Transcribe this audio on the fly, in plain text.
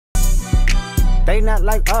They not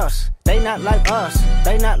like us. They not like us.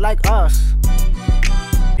 They not like us.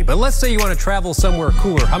 But let's say you want to travel somewhere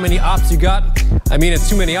cooler. How many opts you got? I mean, it's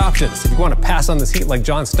too many options. If you want to pass on this heat like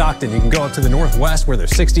John Stockton, you can go up to the Northwest where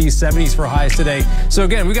there's 60s, 70s for highs today. So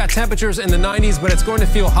again, we got temperatures in the 90s, but it's going to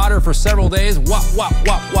feel hotter for several days. Wop, wop,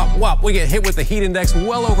 wop, wop, wop. We get hit with the heat index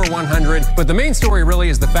well over 100. But the main story really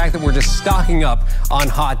is the fact that we're just stocking up on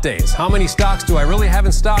hot days. How many stocks do I really have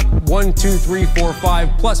in stock? 1, 2, 3, 4,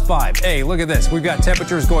 5, plus 5. Hey, look at this. We've got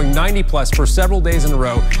temperatures going 90 plus for several days in a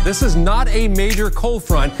row. This is not a major cold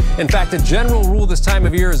front. In fact, a general rule this time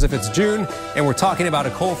of year is if it's June and we're talking about a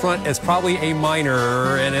cold front, it's probably a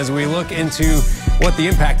minor. And as we look into what the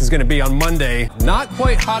impact is going to be on Monday, not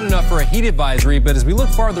quite hot enough for a heat advisory, but as we look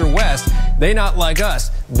farther west, they not like us,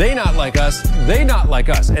 they not like us, they not like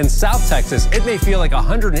us. In South Texas, it may feel like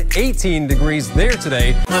 118 degrees there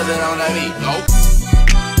today. Nothing on that beat, nope.